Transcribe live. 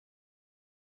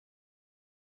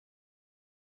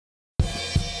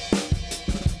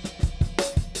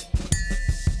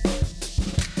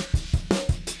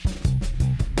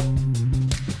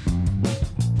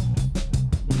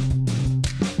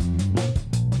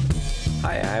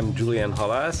Hi, I'm Julian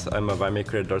Halasz. I'm a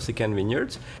winemaker at Darcie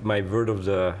Vineyards. My word of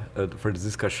for this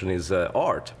discussion is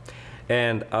art.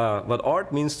 And what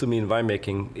art means to me in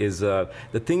winemaking is the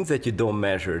things that you don't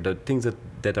measure, the things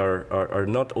that are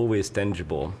not always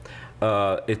tangible.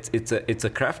 It's a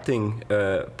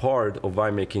crafting part of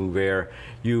winemaking where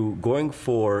you going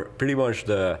for pretty much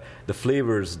the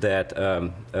flavors that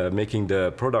making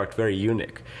the product very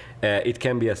unique. It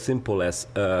can be as simple as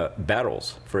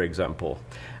barrels, for example,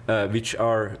 which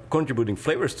are contributing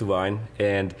flavors to wine,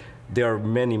 and there are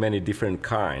many different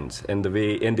kinds, and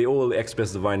they all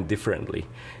express the wine differently.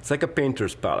 It's like a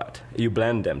painter's palette. You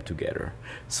blend them together.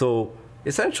 So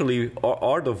essentially,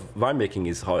 art of winemaking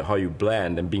is how you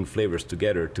blend and bring flavors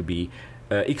together to be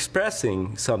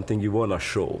expressing something you want to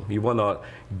show, you want to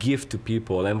give to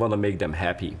people and want to make them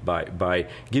happy by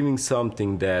giving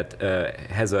something that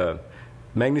has a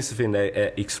magnificent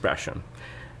expression.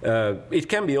 It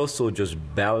can be also just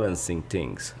balancing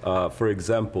things. For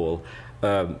example,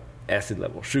 acid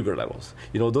levels, sugar levels.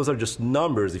 Those are just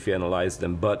numbers if you analyze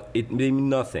them, but it mean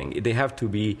nothing. They have to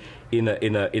be in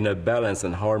a balance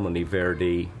and harmony where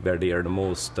they are the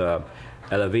most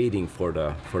elevating for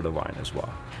the wine as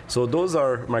well. So those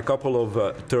are my couple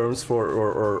of terms for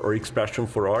or expression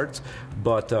for arts,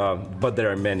 but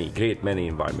there are many in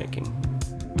winemaking.